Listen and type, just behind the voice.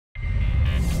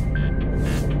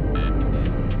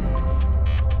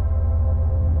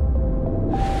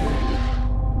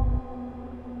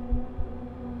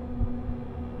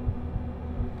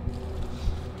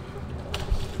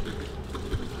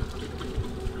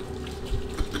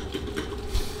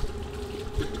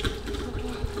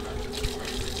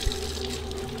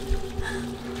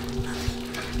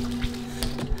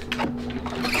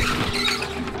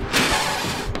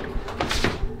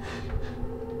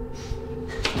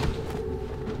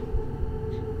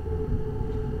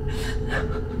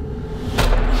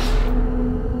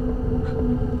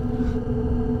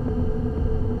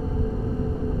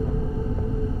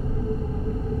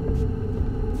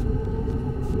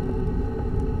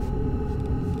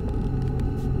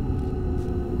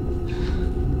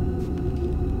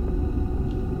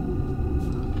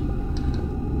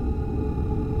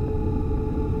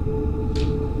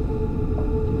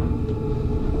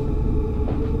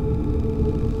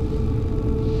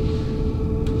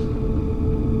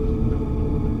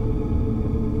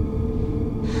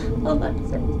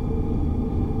Alexis.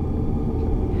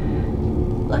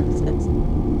 Alexis.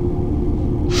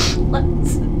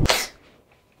 Alexis.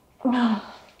 Oh.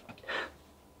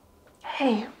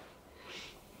 Hey.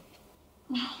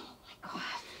 Oh my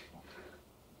God.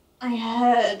 My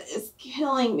head is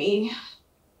killing me.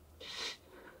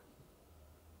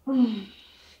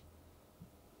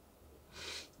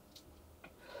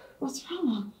 What's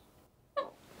wrong?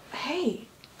 Hey.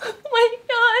 Oh my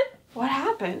God. What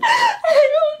happened? I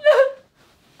don't know.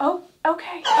 Oh,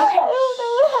 okay, okay. I don't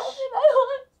know what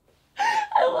happened.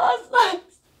 I lost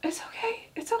Lex. It's okay.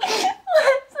 It's okay.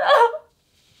 Lex, no.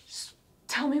 Just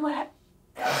tell me what happened.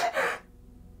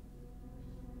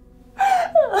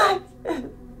 Lex.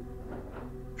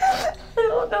 I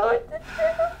don't know what to do.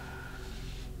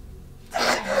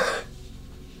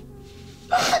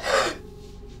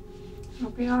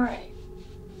 It'll be all right.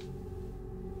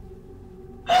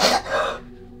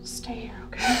 Stay here,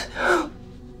 okay?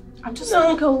 I'm just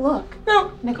gonna go look.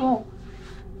 No. Nicole.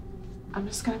 I'm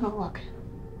just gonna go look.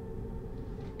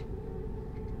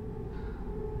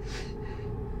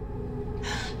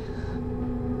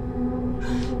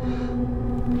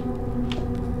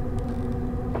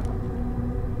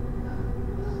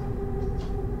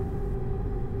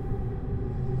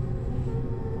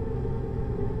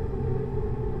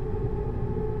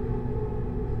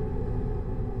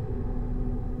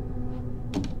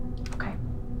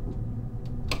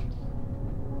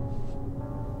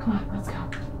 Come on, let's go.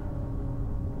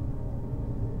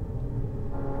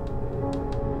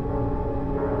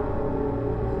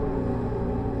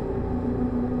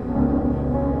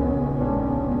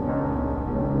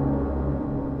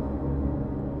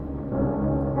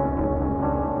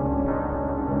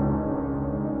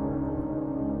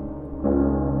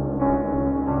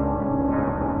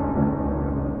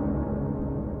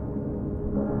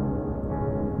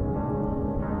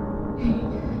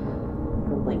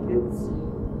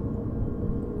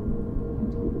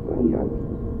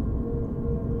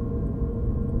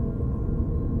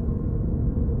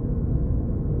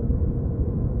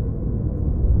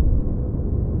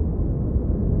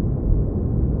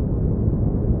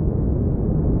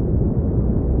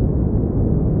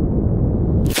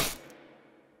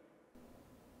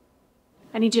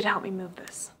 I need you to help me move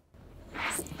this.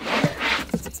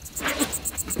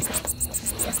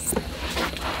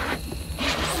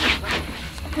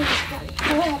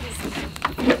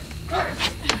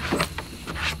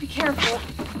 Be careful.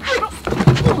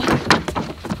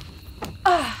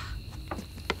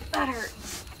 That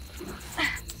hurts.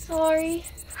 Sorry.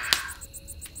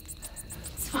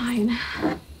 It's fine.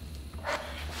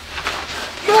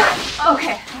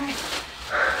 Okay, all right.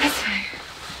 That's fine.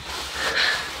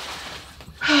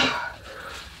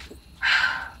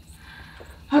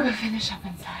 I'll go finish up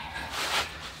inside.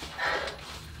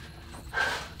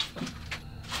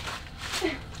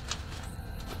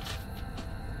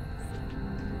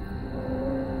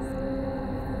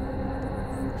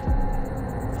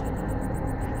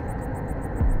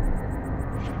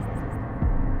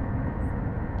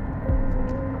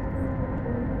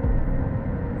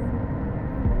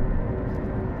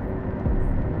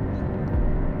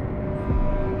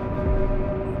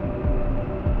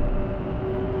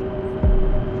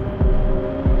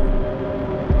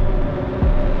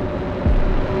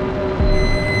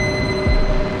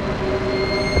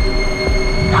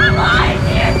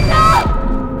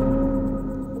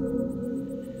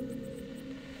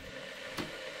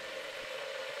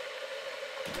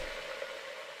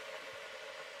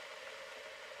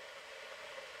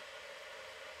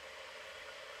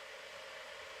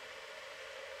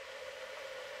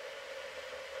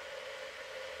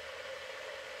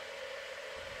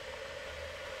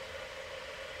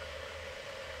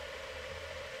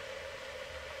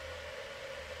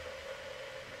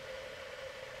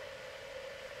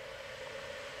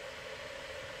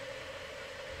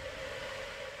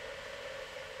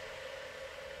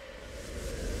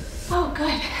 Oh,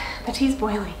 good. The tea's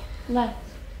boiling. Lex,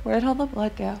 where'd all the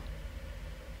blood go?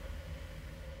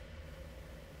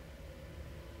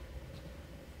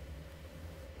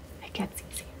 It gets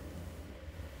easier.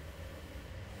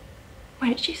 What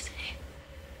did you say?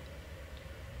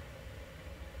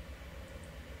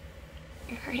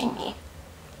 You're hurting me.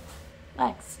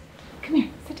 Lex, come here.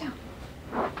 Sit down.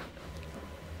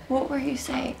 What were you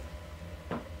saying?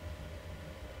 What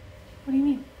do you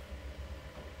mean?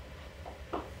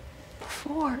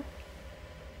 Before.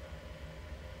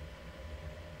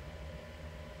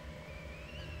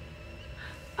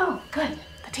 Oh, good.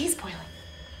 The tea's boiling.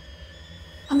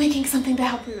 I'm making something to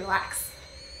help you relax.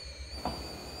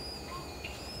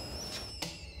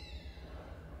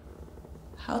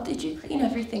 How did you clean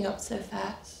everything up so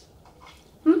fast?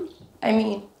 I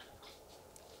mean,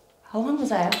 how long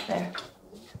was I out there?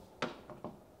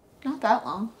 Not that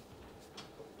long.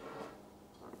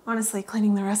 Honestly,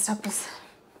 cleaning the rest up was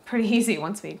pretty easy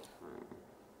once we...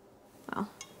 Well,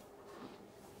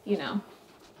 you know.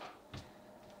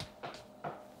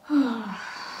 You've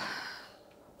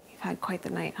had quite the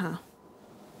night, huh?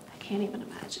 I can't even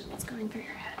imagine what's going through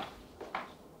your head.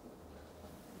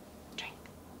 Drink.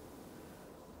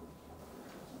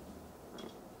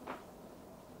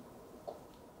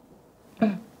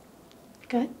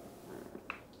 Good?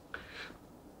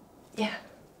 Yeah.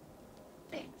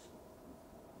 Thanks.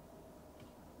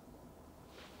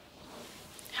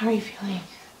 How are you feeling?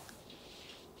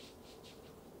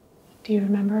 Do you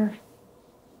remember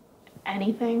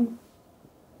anything?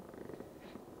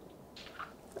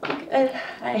 Good.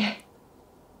 I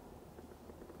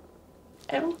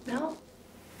don't know.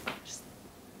 Just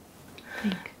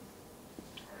Think.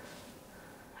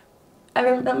 I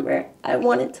remember I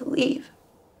wanted to leave,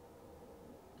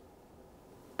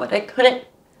 but I couldn't.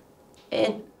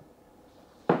 And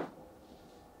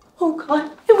oh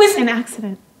God, It was an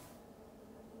accident.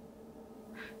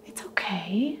 It's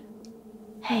okay.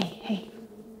 Hey,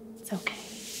 it's okay.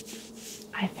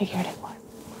 I figured it was.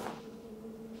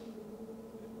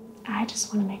 I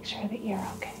just want to make sure that you're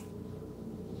okay.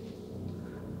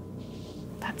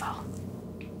 That's all.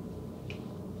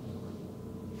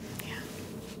 Yeah.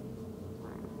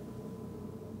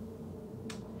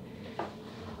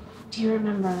 Do you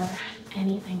remember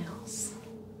anything else?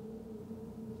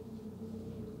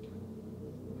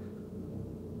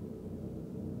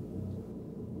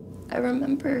 I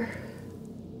remember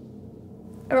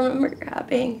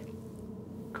grabbing.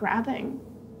 Grabbing?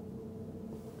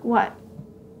 What?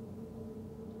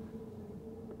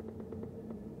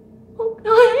 Oh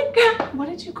God, What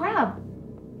did you grab?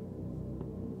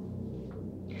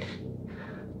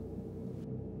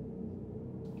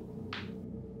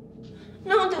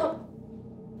 No, don't.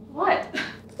 What?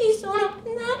 Please don't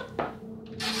open that.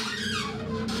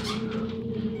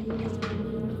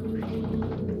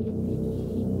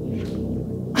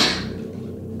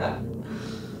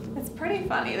 It's pretty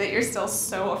funny that you're still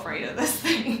so afraid of this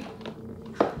thing.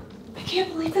 I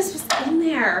can't believe this was in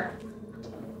there.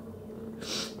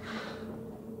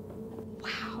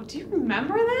 Wow, do you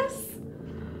remember this?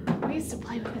 We used to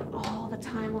play with it all the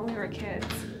time when we were kids.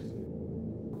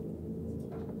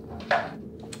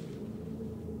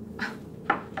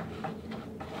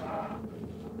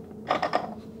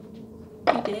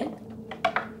 You did?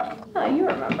 Oh, you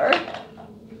remember.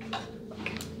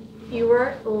 You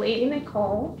were Lady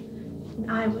Nicole,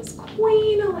 and I was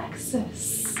Queen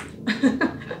Alexis.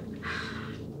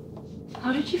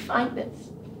 How did you find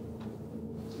this?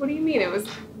 What do you mean? It was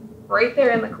right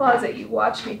there in the closet. You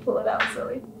watched me pull it out,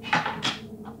 silly.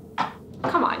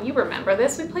 Come on, you remember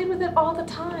this. We played with it all the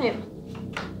time.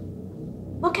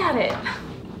 Look at it.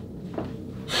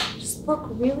 Just look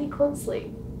really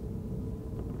closely.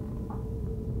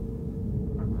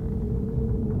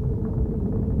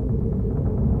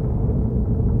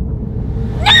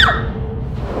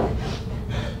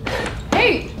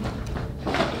 Hey!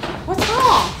 What's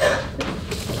wrong?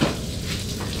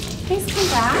 Please come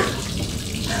back.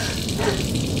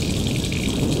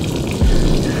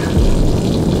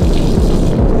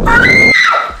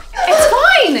 It's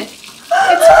fine!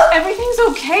 Everything's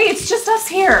okay. It's just us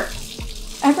here.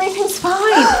 Everything's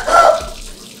fine.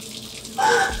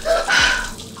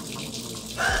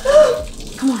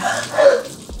 Come on.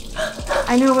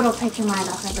 I know it'll take your mind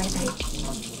off everything.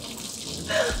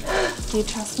 Do you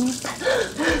trust me?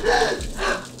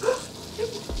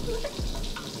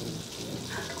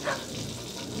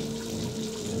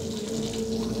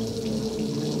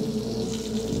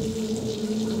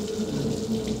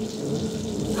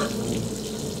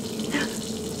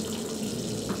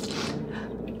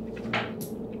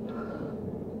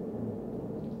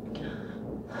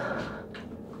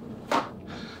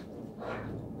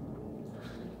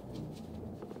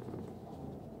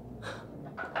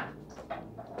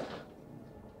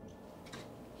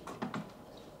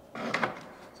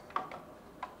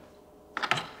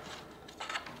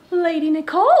 Lady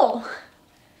Nicole,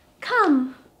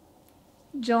 come,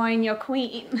 join your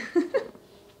queen.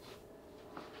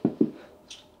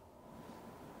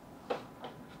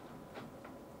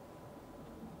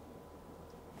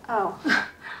 Oh.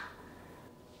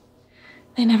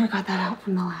 They never got that out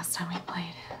from the last time we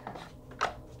played.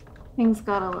 Things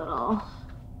got a little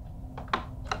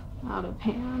out of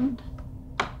hand.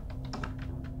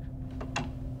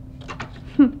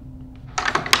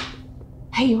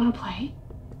 Hey, you wanna play?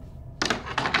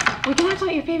 We can act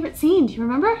out your favorite scene. Do you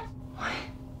remember? What?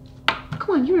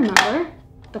 Come on, you remember.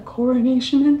 The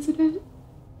coronation incident?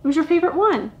 It was your favorite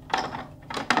one.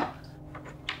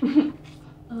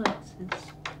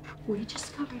 Alexis, we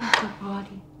discovered her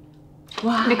body.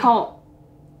 Why? Nicole,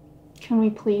 can we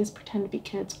please pretend to be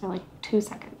kids for like 2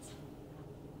 seconds?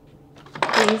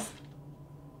 Please?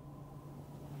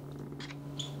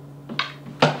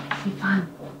 It'll be fun.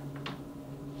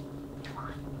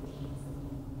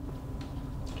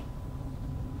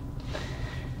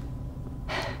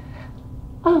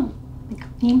 Oh, the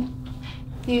queen.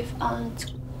 You've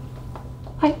earned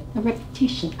quite a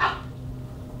reputation.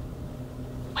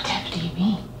 Whatever do you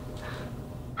mean?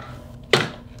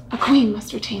 A queen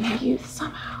must retain her youth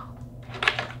somehow.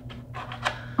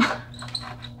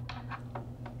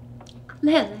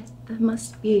 Clearly, there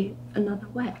must be another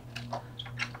way.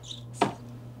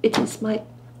 It is my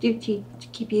duty to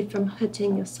keep you from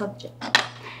hurting your subject.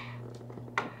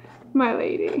 My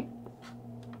lady.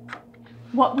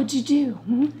 What would you do?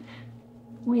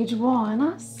 Wage war on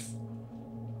us?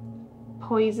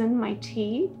 Poison my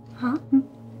tea? Huh?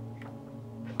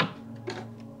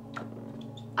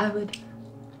 I would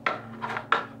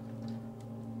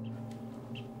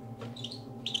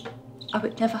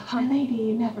never My harm lady,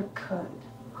 you never could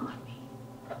harm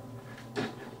me.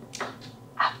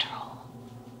 After all,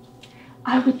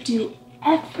 I would do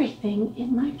everything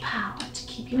in my power to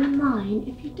keep you in line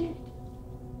if you did.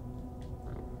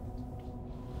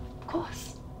 Of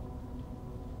course.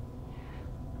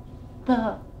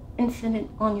 The incident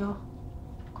on your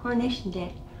coronation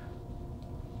day.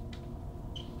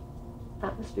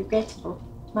 That was regrettable.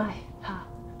 My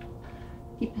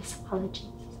deepest apologies.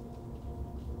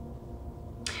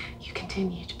 You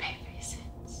continue to pay for your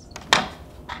sins.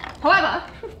 However,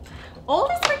 all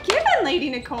is forgiven, Lady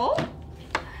Nicole.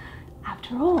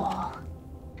 After all,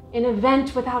 an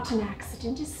event without an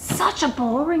accident is such a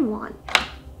boring one.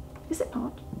 Is it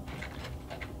not?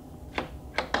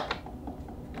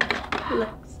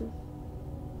 Alexis.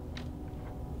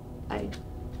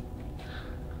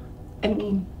 I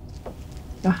mean,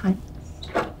 Your Highness.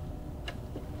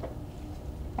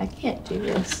 I can't do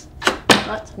this.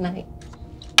 Not tonight.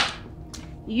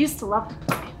 You used to love to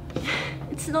play.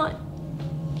 It's not.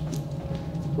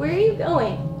 Where are you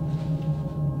going?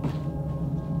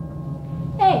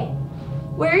 Hey,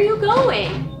 where are you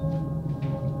going?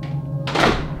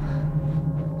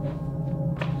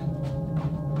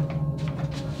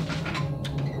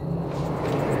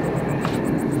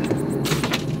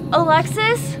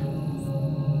 Alexis?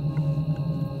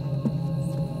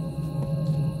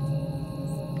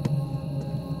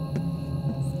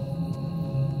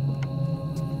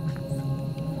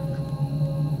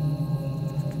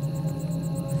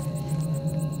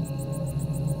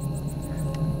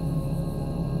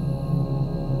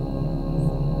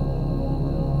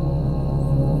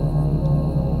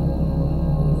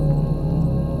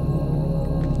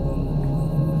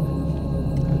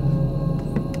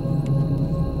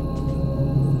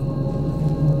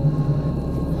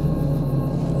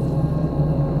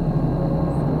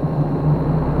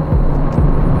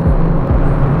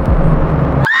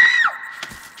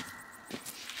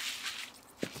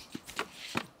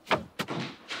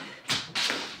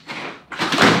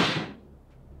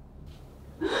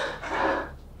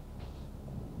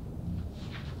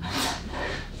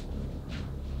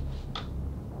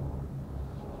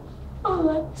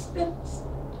 Alexis.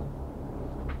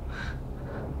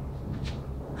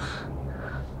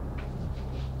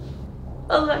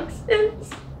 Alexis.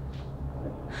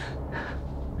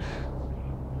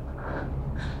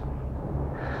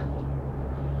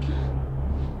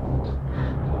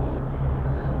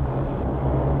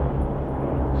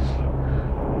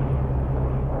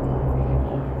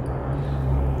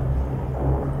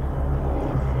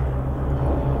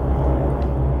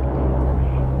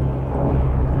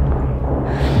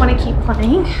 Want to keep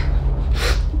playing?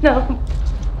 No.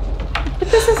 But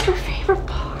this is your favorite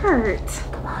part.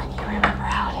 Come on, you remember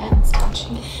how it ends, don't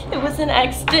you? It was an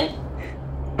accident.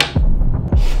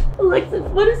 Alexis,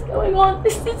 what is going on?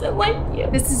 This isn't like you.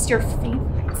 This is your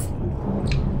favorite.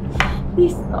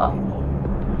 Please stop.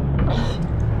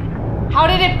 How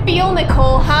did it feel,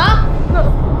 Nicole, huh? No.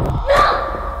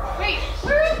 Wait,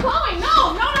 where are you going?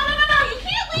 No, you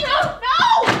can't leave. No.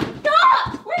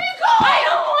 Stop! Where are you going? I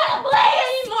don't want to play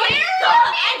anymore. Stop!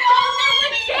 I don't know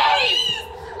what game.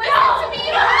 Listen to me.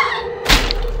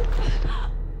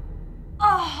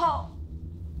 Oh.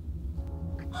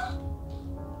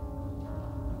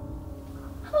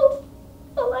 Oh,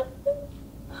 Alexis.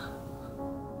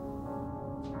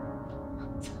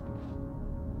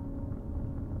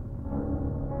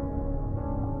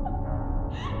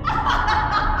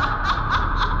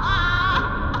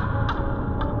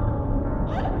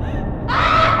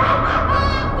 Ah!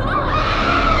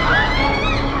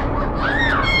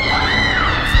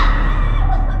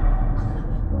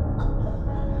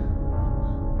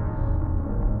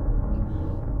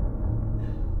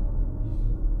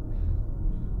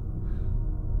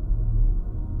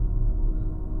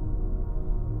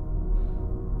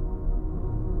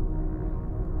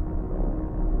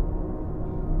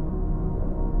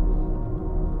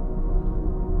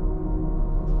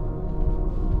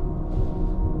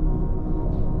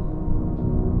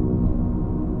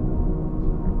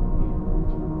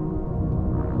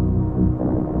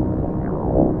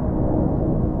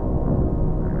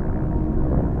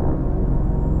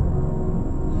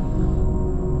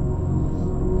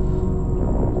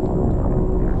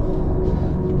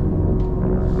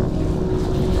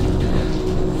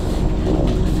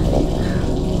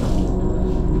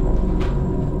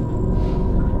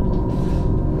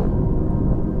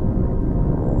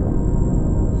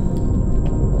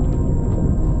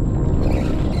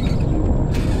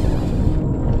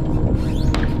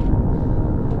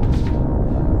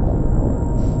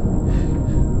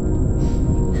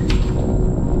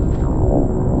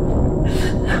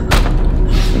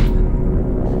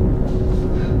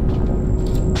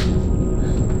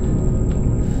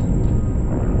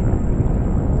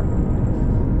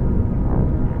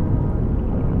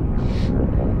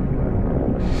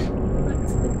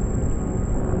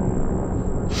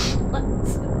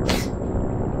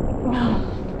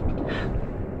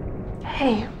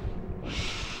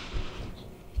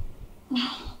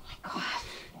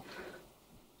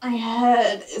 My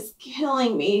head is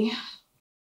killing me.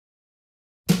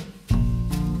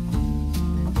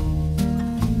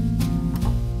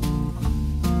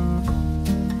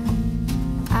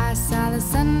 I saw the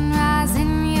sunrise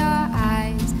in your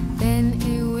eyes, then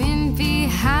it went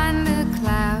behind the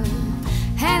cloud.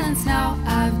 Hail and snow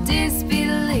of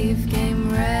disbelief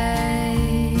came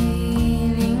raining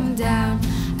down.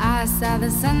 I saw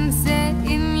the sunset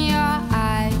in your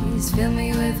eyes, fill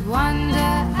me with wonder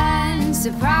and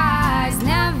surprise.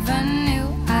 Never knew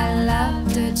I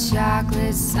loved a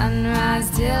chocolate sunrise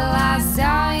till I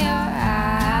saw your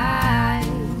eyes.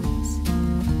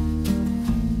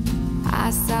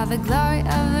 I saw the glory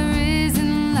of the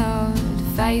risen Lord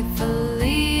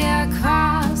faithfully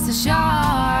across the shore.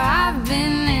 I've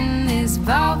been in this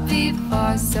boat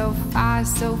before, so far,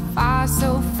 so far,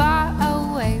 so far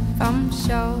away from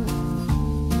shore.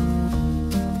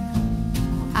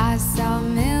 I saw a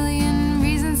million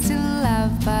reasons to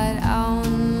love, but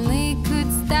only could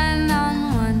stand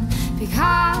on one.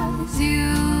 Because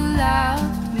you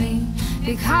loved me,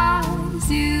 because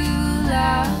you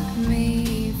loved me.